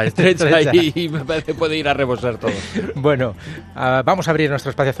estrecha. Y me parece que puede ir a rebosar todo. Bueno, vamos a abrir nuestro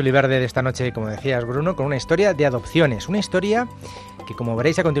espacio azul y verde de esta noche, como decías, Bruno, con una historia de adopciones. Una historia que, como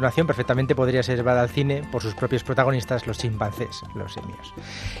veréis a continuación, perfectamente podría ser llevada al cine por sus propios protagonistas, los chimpancés, los simios.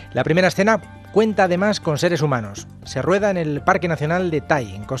 La primera escena cuenta además con seres humanos. Se rueda en el Parque Nacional de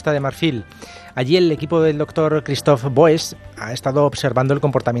Tai, en Costa de Marfil. Allí el equipo del doctor Christophe Boes ha estado observando el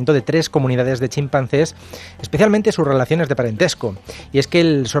comportamiento de 3 comunidades de chimpancés, especialmente sus relaciones de parentesco. Y es que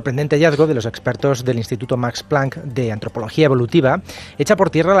el sorprendente hallazgo de los expertos del Instituto Max Planck de Antropología Evolutiva echa por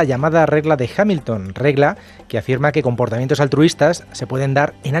tierra la llamada regla de Hamilton, regla que afirma que comportamientos altruistas se pueden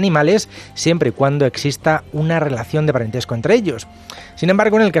dar en animales siempre y cuando exista una relación de parentesco entre ellos. Sin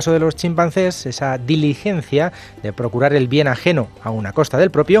embargo, en el caso de los chimpancés, esa diligencia de procurar el bien ajeno a una costa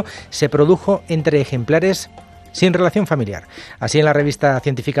del propio se produjo entre ejemplares sin relación familiar. Así, en la revista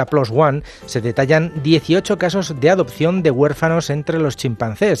científica PLOS ONE se detallan 18 casos de adopción de huérfanos entre los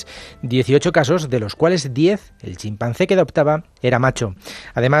chimpancés, 18 casos de los cuales 10, el chimpancé que adoptaba, era macho.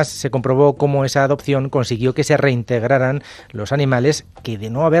 Además, se comprobó cómo esa adopción consiguió que se reintegraran los animales que, de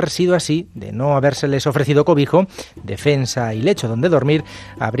no haber sido así, de no habérseles ofrecido cobijo, defensa y lecho donde dormir,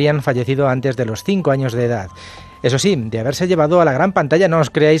 habrían fallecido antes de los 5 años de edad. Eso sí, de haberse llevado a la gran pantalla no os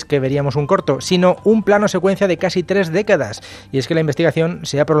creáis que veríamos un corto, sino un plano secuencia de casi 3 décadas. Y es que la investigación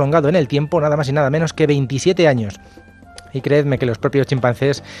se ha prolongado en el tiempo nada más y nada menos que 27 años. Y creedme que los propios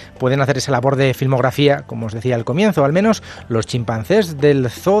chimpancés pueden hacer esa labor de filmografía, como os decía al comienzo, al menos los chimpancés del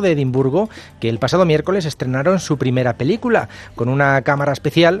Zoo de Edimburgo, que el pasado miércoles estrenaron su primera película. Con una cámara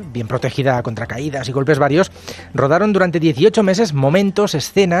especial, bien protegida contra caídas y golpes varios, rodaron durante 18 meses momentos,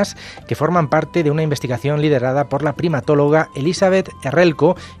 escenas que forman parte de una investigación liderada por la primatóloga Elizabeth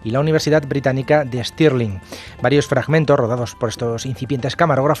Errelko y la Universidad Británica de Stirling. Varios fragmentos rodados por estos incipientes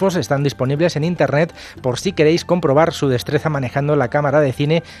camarógrafos están disponibles en internet por si queréis comprobar su destreza manejando la cámara de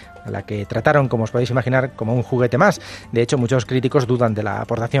cine, a la que trataron, como os podéis imaginar, como un juguete más. De hecho, muchos críticos dudan de la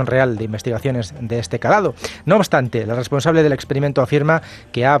aportación real de investigaciones de este calado. No obstante, la responsable del experimento afirma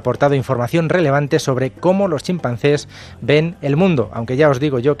que ha aportado información relevante sobre cómo los chimpancés ven el mundo, aunque ya os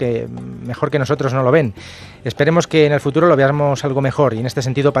digo yo que mejor que nosotros no lo ven. Esperemos que en el futuro lo veamos algo mejor, y en este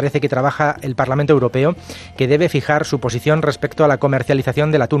sentido parece que trabaja el Parlamento Europeo, que debe fijar su posición respecto a la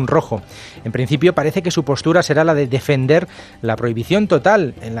comercialización del atún rojo. En principio parece que su postura será la de defender la prohibición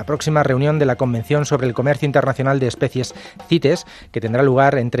total en la próxima reunión de la Convención sobre el Comercio Internacional de Especies, CITES, que tendrá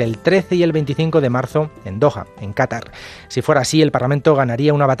lugar entre el 13 y el 25 de marzo en Doha, en Qatar. Si fuera así, el Parlamento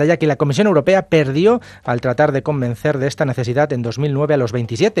ganaría una batalla que la Comisión Europea perdió al tratar de convencer de esta necesidad en 2009 a los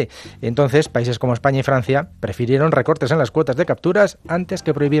 27. Entonces, países como España y Francia prefirieron recortes en las cuotas de capturas antes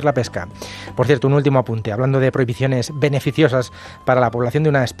que prohibir la pesca. Por cierto, un último apunte. Hablando de prohibiciones beneficiosas para la población de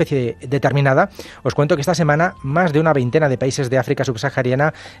una especie determinada, os cuento que esta semana más de una veintena de países de África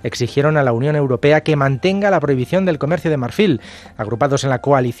subsahariana exigieron a la Unión Europea que mantenga la prohibición del comercio de marfil. Agrupados en la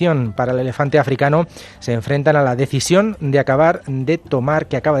coalición para el elefante africano, se enfrentan a la decisión que acaba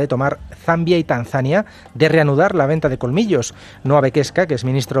de tomar Zambia y Tanzania de reanudar la venta de colmillos. Noah Bekesca, que es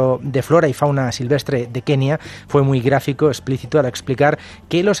ministro de Flora y Fauna Silvestre de Kenia, fue muy gráfico, explícito al explicar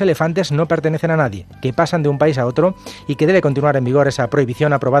que los elefantes no pertenecen a nadie, que pasan de un país a otro y que debe continuar en vigor esa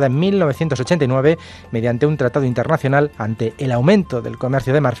prohibición aprobada en 1989 mediante un tratado internacional ante el aumento del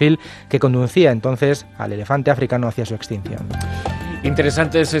comercio de marfil que conducía entonces al elefante africano hacia su extinción.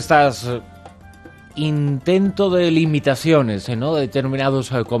 Interesantes estas intento de limitaciones, ¿no?, de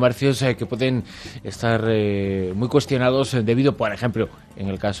determinados comercios que pueden estar muy cuestionados debido, por ejemplo, en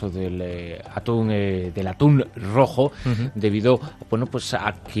el caso del atún rojo, debido, bueno, pues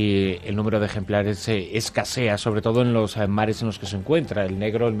a que el número de ejemplares escasea, sobre todo en los mares en los que se encuentra, el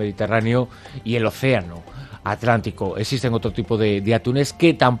Negro, el Mediterráneo y el Océano Atlántico. Existen otro tipo de atunes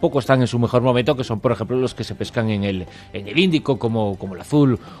que tampoco están en su mejor momento, que son, por ejemplo, los que se pescan en el Índico, como el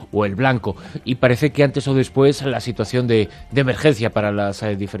azul o el blanco. Y parece que antes o después la situación de emergencia para las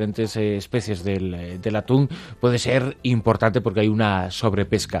diferentes especies del atún puede ser importante porque hay una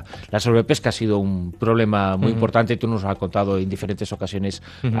sobrepesca. La sobrepesca ha sido un problema muy importante, tú nos lo has contado en diferentes ocasiones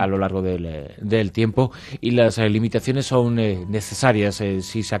a lo largo del tiempo, y las limitaciones son necesarias.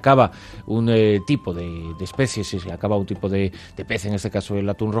 Si se acaba un tipo de especies, si se acaba un tipo de pez, en este caso el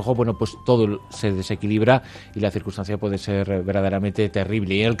atún rojo, bueno, pues todo se desequilibra y la circunstancia puede ser verdaderamente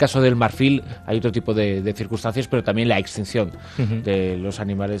terrible. Y en el caso del marfil hay otro tipo de circunstancias, pero también la extinción de los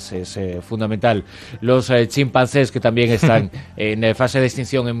animales es fundamental. Los chimpancés, que también están en fase de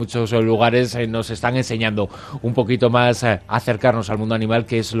extinción en muchos lugares, nos están enseñando un poquito más a acercarnos al mundo animal,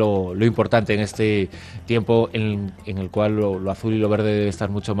 que es lo importante en este tiempo en el cual lo azul y lo verde debe estar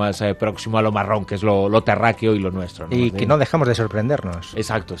mucho más próximo a lo marrón, que es lo terráqueo y lo nuestro, ¿no? Y que no dejamos de sorprendernos.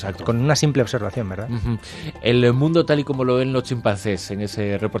 Exacto. Con una simple observación, ¿verdad? El mundo tal y como lo ven los chimpancés en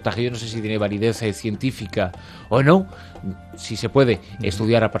ese reportaje, yo no sé si tiene validez científica o no, si se puede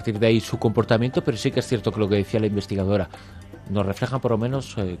estudiar a partir de ahí su comportamiento, pero sí que es cierto que lo que decía la investigadora nos reflejan por lo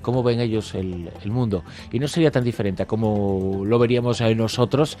menos cómo ven ellos el mundo, y no sería tan diferente a cómo lo veríamos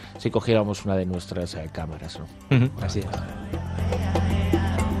nosotros si cogiéramos una de nuestras cámaras, ¿no? Así es.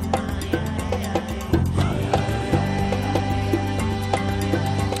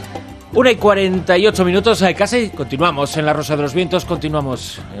 1:48, casi. Continuamos en La Rosa de los Vientos,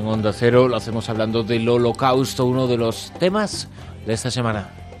 continuamos en Onda Cero, lo hacemos hablando del Holocausto, uno de los temas de esta semana.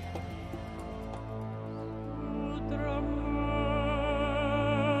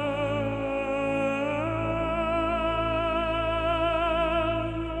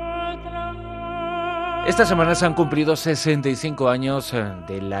 Esta semana se han cumplido 65 años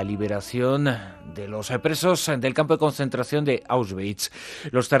de la liberación de los presos del campo de concentración de Auschwitz.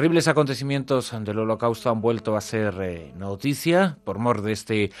 Los terribles acontecimientos del Holocausto han vuelto a ser noticia por mor de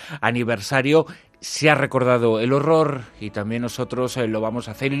este aniversario. Se ha recordado el horror y también nosotros lo vamos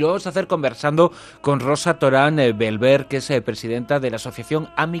a hacer, y lo vamos a hacer conversando con Rosa Torán Belver, que es presidenta de la asociación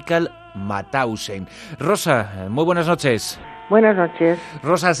Amical Mauthausen. Rosa, muy buenas noches. Buenas noches.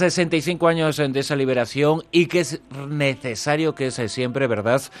 Rosa, 65 años de esa liberación, y que es necesario, que es siempre,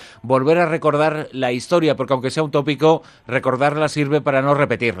 ¿verdad?, volver a recordar la historia, porque aunque sea un tópico, recordarla sirve para no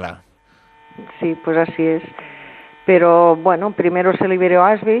repetirla. Sí, pues así es. Pero bueno, primero se liberó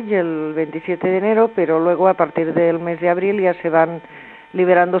Auschwitz el 27 de enero, pero luego a partir del mes de abril ya se van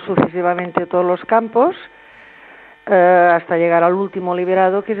liberando sucesivamente todos los campos. hasta llegar al último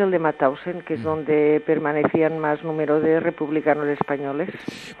liberado, que es el de Mauthausen, que es donde permanecían más número de republicanos españoles.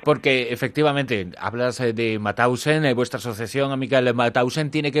 Porque efectivamente, hablas de Mauthausen, vuestra asociación amical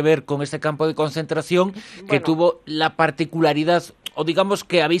Mauthausen tiene que ver con este campo de concentración que tuvo la particularidad, o digamos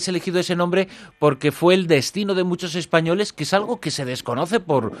que habéis elegido ese nombre porque fue el destino de muchos españoles, que es algo que se desconoce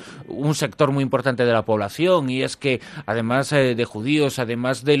por un sector muy importante de la población, y es que además de judíos,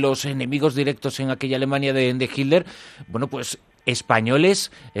 además de los enemigos directos en aquella Alemania de Hitler, bueno, pues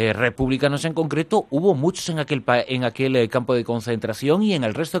españoles, republicanos en concreto, hubo muchos en aquel campo de concentración y en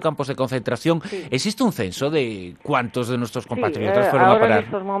el resto de campos de concentración. Sí. ¿Existe un censo de cuántos de nuestros compatriotas fueron a parar? En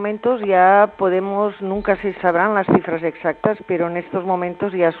estos momentos ya nunca se sabrán las cifras exactas, pero en estos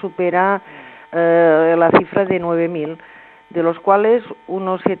momentos ya supera la cifra de 9.000, de los cuales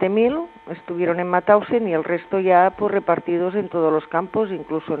unos 7.000 estuvieron en Mauthausen y el resto ya pues repartidos en todos los campos,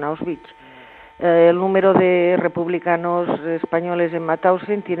 incluso en Auschwitz. El número de republicanos españoles en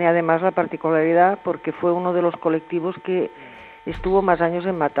Mauthausen tiene además la particularidad porque fue uno de los colectivos que estuvo más años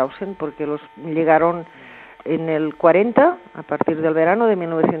en Mauthausen, porque los llegaron en el 40, a partir del verano de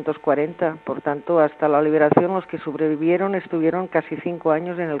 1940. Por tanto, hasta la liberación, los que sobrevivieron estuvieron casi 5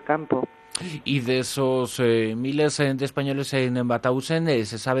 años en el campo. Y de esos miles de españoles en Mauthausen,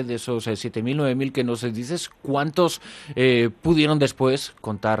 se sabe de esos 7.000, 9.000 que nos dices, ¿cuántos pudieron después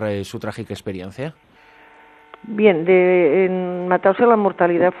contar su trágica experiencia? Bien, en Mauthausen la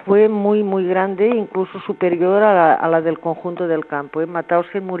mortalidad fue muy, muy grande, incluso superior a la del conjunto del campo. En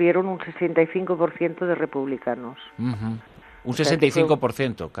Mauthausen murieron un 65% de republicanos. Uh-huh. Un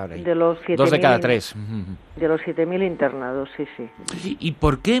 65%, caray. De los 7.000, 2 de cada 3. De los 7.000 internados, sí, sí. ¿Y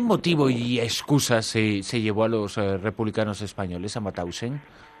por qué motivo y excusa se llevó a los republicanos españoles a Mauthausen?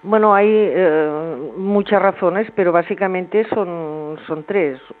 Bueno, hay muchas razones, pero básicamente son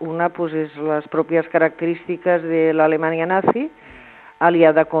 3. Una, pues, es las propias características de la Alemania nazi,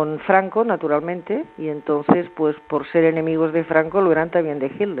 aliada con Franco, naturalmente, y entonces, pues, por ser enemigos de Franco, lo eran también de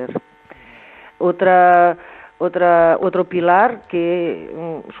Hitler. Otro pilar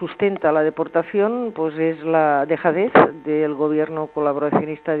que sustenta la deportación, pues, es la dejadez del gobierno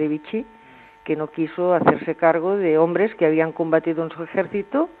colaboracionista de Vichy, que no quiso hacerse cargo de hombres que habían combatido en su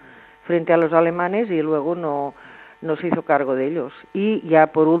ejército frente a los alemanes y luego no se hizo cargo de ellos. Y ya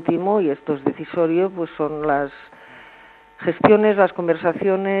por último, y esto es decisorio, pues son las gestiones, las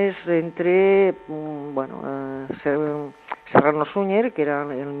conversaciones entre Serrano Suñer, que era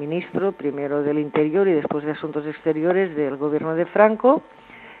el ministro primero del Interior y después de Asuntos Exteriores del gobierno de Franco,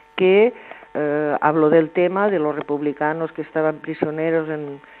 que habló del tema de los republicanos que estaban prisioneros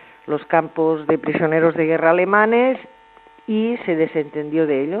en los campos de prisioneros de guerra alemanes, y se desentendió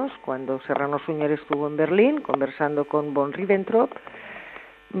de ellos cuando Serrano Suñer estuvo en Berlín conversando con von Ribbentrop.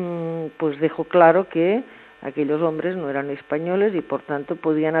 Pues dejó claro que aquellos hombres no eran españoles y por tanto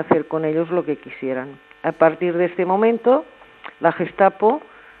podían hacer con ellos lo que quisieran. A partir de este momento, la Gestapo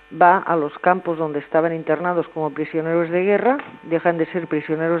va a los campos donde estaban internados como prisioneros de guerra, dejan de ser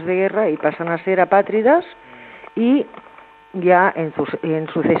prisioneros de guerra y pasan a ser apátridas, y ya en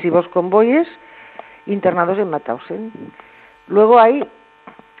sucesivos convoyes internados en Mauthausen. Luego hay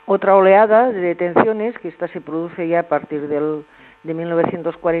otra oleada de detenciones, que esta se produce ya a partir de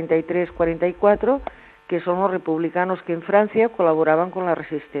 1943-44, que son los republicanos que en Francia colaboraban con la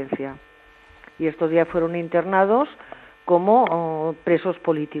resistencia. Y estos ya fueron internados como presos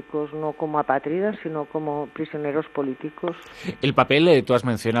políticos, no como apátridas, sino como prisioneros políticos. El papel, tú has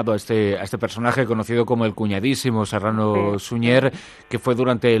mencionado a este personaje conocido como el cuñadísimo Serrano Suñer, que fue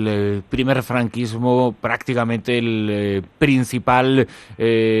durante el primer franquismo prácticamente el principal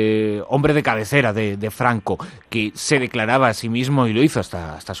hombre de cabecera de Franco, que se declaraba a sí mismo, y lo hizo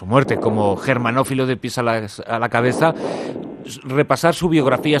hasta su muerte, como germanófilo de pies a la cabeza. Repasar su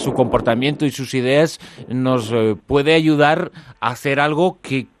biografía, su comportamiento y sus ideas nos puede ayudar a hacer algo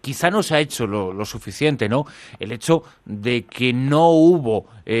que quizá no se ha hecho lo suficiente, ¿no? El hecho de que no hubo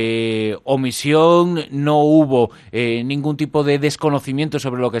omisión, no hubo ningún tipo de desconocimiento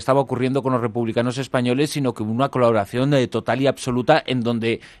sobre lo que estaba ocurriendo con los republicanos españoles, sino que hubo una colaboración total y absoluta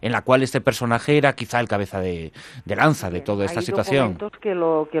en la cual este personaje era quizá el cabeza de lanza de toda esta situación. Hay documentos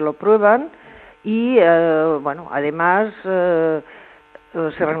que lo prueban. Y, además,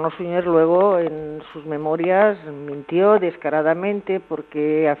 Serrano Suñer luego en sus memorias mintió descaradamente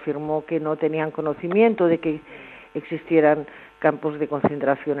porque afirmó que no tenían conocimiento de que existieran campos de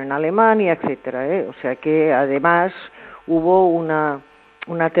concentración en Alemania, etcétera. O sea que, además, hubo una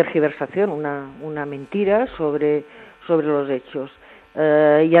tergiversación, una mentira sobre los hechos.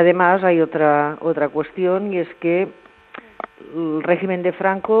 Y además hay otra cuestión, y es que el régimen de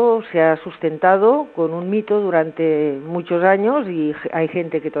Franco se ha sustentado con un mito durante muchos años y hay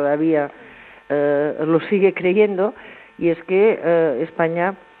gente que todavía lo sigue creyendo, y es que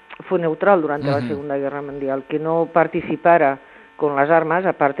España fue neutral durante la Segunda Guerra Mundial. Que no participara con las armas,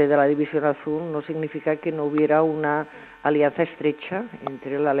 aparte de la División Azul, no significa que no hubiera una alianza estrecha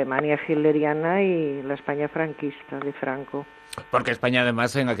entre la Alemania hitleriana y la España franquista de Franco. Porque España,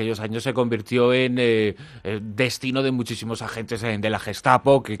 además, en aquellos años se convirtió en destino de muchísimos agentes de la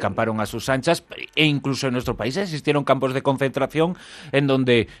Gestapo que camparon a sus anchas, e incluso en nuestro país existieron campos de concentración en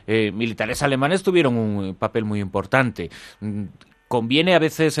donde militares alemanes tuvieron un papel muy importante. Conviene a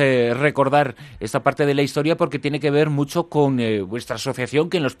veces recordar esta parte de la historia porque tiene que ver mucho con vuestra asociación,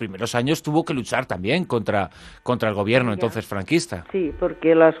 que en los primeros años tuvo que luchar también contra el gobierno entonces franquista. Sí,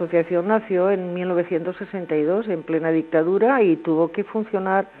 porque la asociación nació en 1962, en plena dictadura, y tuvo que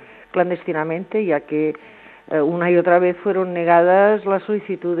funcionar clandestinamente, ya que una y otra vez fueron negadas las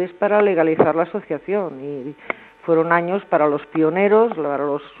solicitudes para legalizar la asociación. Y fueron años para los pioneros, para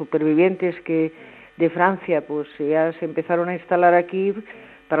los supervivientes de Francia, pues ya se empezaron a instalar aquí.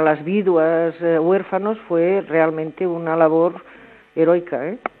 Para las viudas, huérfanos, fue realmente una labor heroica,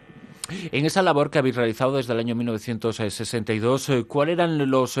 ¿eh? En esa labor que habéis realizado desde el año 1962, ¿cuáles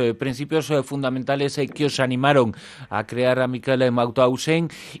eran los principios fundamentales que os animaron a crear Amical Mauthausen?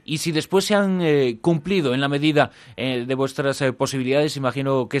 Y si después se han cumplido en la medida de vuestras posibilidades,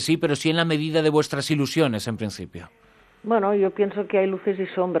 imagino que sí, pero sí en la medida de vuestras ilusiones en principio. Bueno, yo pienso que hay luces y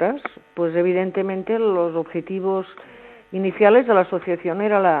sombras. Pues evidentemente los objetivos iniciales de la asociación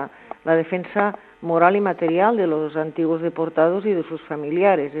era la defensa moral y material de los antiguos deportados y de sus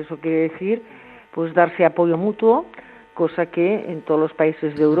familiares. Eso quiere decir, pues, darse apoyo mutuo, cosa que en todos los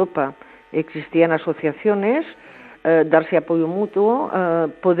países de Europa existían asociaciones, darse apoyo mutuo,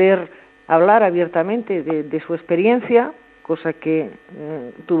 poder hablar abiertamente de su experiencia, cosa que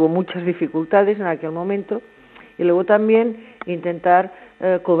tuvo muchas dificultades en aquel momento. Y luego también intentar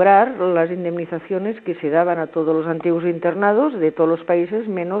cobrar las indemnizaciones que se daban a todos los antiguos internados de todos los países,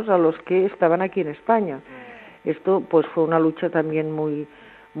 menos a los que estaban aquí en España. Esto pues fue una lucha también muy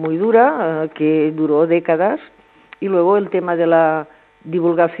dura, que duró décadas. Y luego el tema de la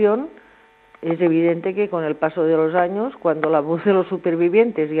divulgación. Es evidente que con el paso de los años, cuando la voz de los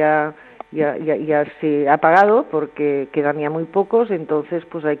supervivientes ya se ha apagado, porque quedan ya muy pocos, entonces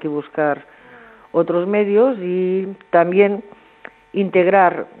pues hay que buscar otros medios y también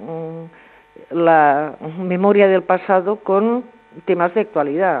integrar la memoria del pasado con temas de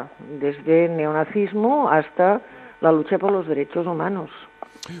actualidad, desde el neonazismo hasta la lucha por los derechos humanos.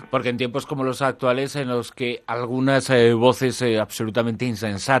 Porque en tiempos como los actuales, en los que algunas voces absolutamente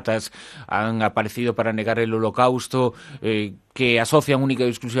insensatas han aparecido para negar el Holocausto, que asocian única y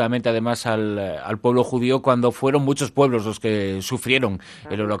exclusivamente además al pueblo judío, cuando fueron muchos pueblos los que sufrieron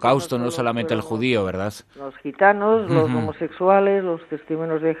el Holocausto, no solamente el judío, ¿verdad? Los gitanos, los homosexuales, los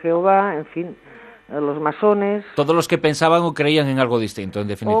testigos de Jehová, en fin, los masones. Todos los que pensaban o creían en algo distinto, en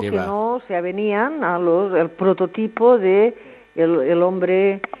definitiva. O que no se avenían el prototipo de el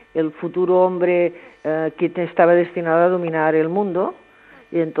hombre, el futuro hombre que estaba destinado a dominar el mundo.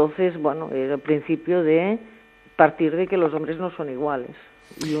 Y entonces, bueno, era el principio de partir de que los hombres no son iguales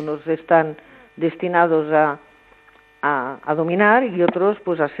y unos están destinados a dominar y otros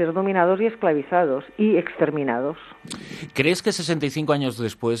pues a ser dominados y esclavizados y exterminados. ¿Crees que 65 años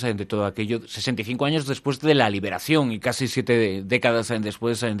después de todo aquello, 65 años después de la liberación y casi 7 décadas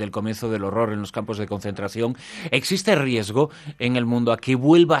después del comienzo del horror en los campos de concentración, existe riesgo en el mundo a que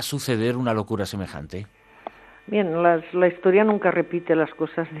vuelva a suceder una locura semejante? Bien, la historia nunca repite las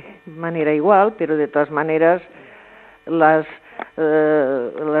cosas de manera igual, pero de todas maneras las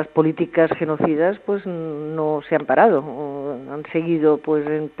políticas genocidas pues no se han parado, han seguido pues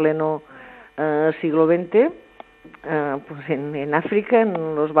en pleno siglo XX, pues en África,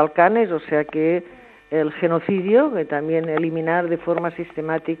 en los Balcanes, o sea que el genocidio, que también eliminar de forma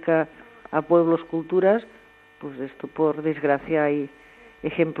sistemática a pueblos, culturas, pues esto por desgracia hay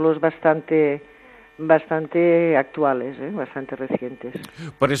ejemplos bastante actuales, bastante recientes.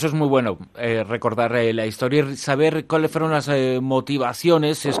 Por eso es muy bueno recordar la historia y saber cuáles fueron las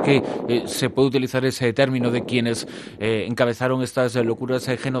motivaciones. Es que se puede utilizar ese término de quienes encabezaron estas locuras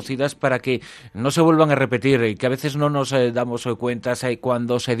genocidas para que no se vuelvan a repetir y que a veces no nos damos cuenta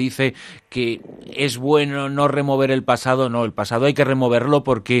cuando se dice que es bueno no remover el pasado. No, el pasado hay que removerlo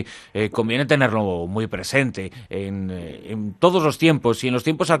porque conviene tenerlo muy presente en todos los tiempos y en los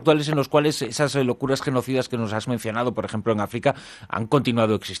tiempos actuales en los cuales esas locuras dictaduras genocidas que nos has mencionado, por ejemplo, en África, han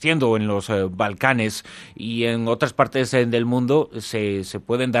continuado existiendo, o en los Balcanes, y en otras partes del mundo se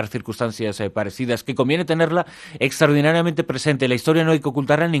pueden dar circunstancias parecidas, que conviene tenerla extraordinariamente presente. La historia no hay que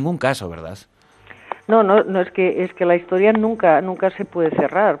ocultarla en ningún caso, ¿verdad? No, es que la historia nunca se puede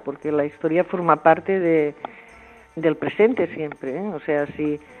cerrar, porque la historia forma parte del presente siempre, ¿eh? O sea,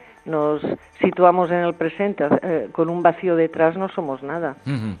 si nos situamos en el presente con un vacío detrás, no somos nada.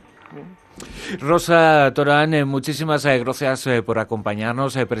 Uh-huh. Rosa Torán, muchísimas gracias por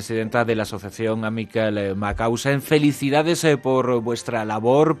acompañarnos, presidenta de la Asociación Amical Macausen. Felicidades por vuestra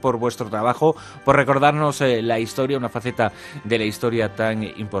labor, por vuestro trabajo, por recordarnos la historia, una faceta de la historia tan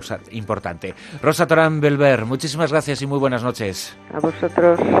importante. Rosa Torán Belver, muchísimas gracias y muy buenas noches. A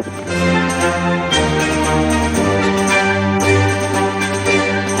vosotros.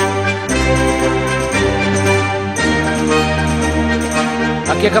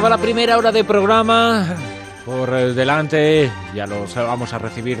 Aquí acaba la primera hora de programa. Por delante, ya los vamos a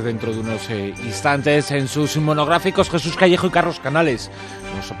recibir dentro de unos instantes en sus monográficos. Jesús Callejo y Carlos Canales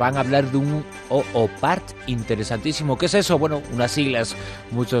nos van a hablar de un OOPART interesantísimo. ¿Qué es eso? Bueno, unas siglas,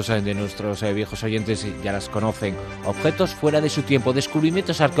 muchos de nuestros viejos oyentes ya las conocen. Objetos fuera de su tiempo,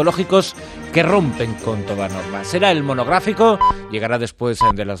 descubrimientos arqueológicos que rompen con toda norma. Será el monográfico, llegará después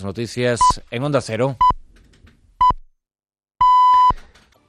de las noticias en Onda Cero.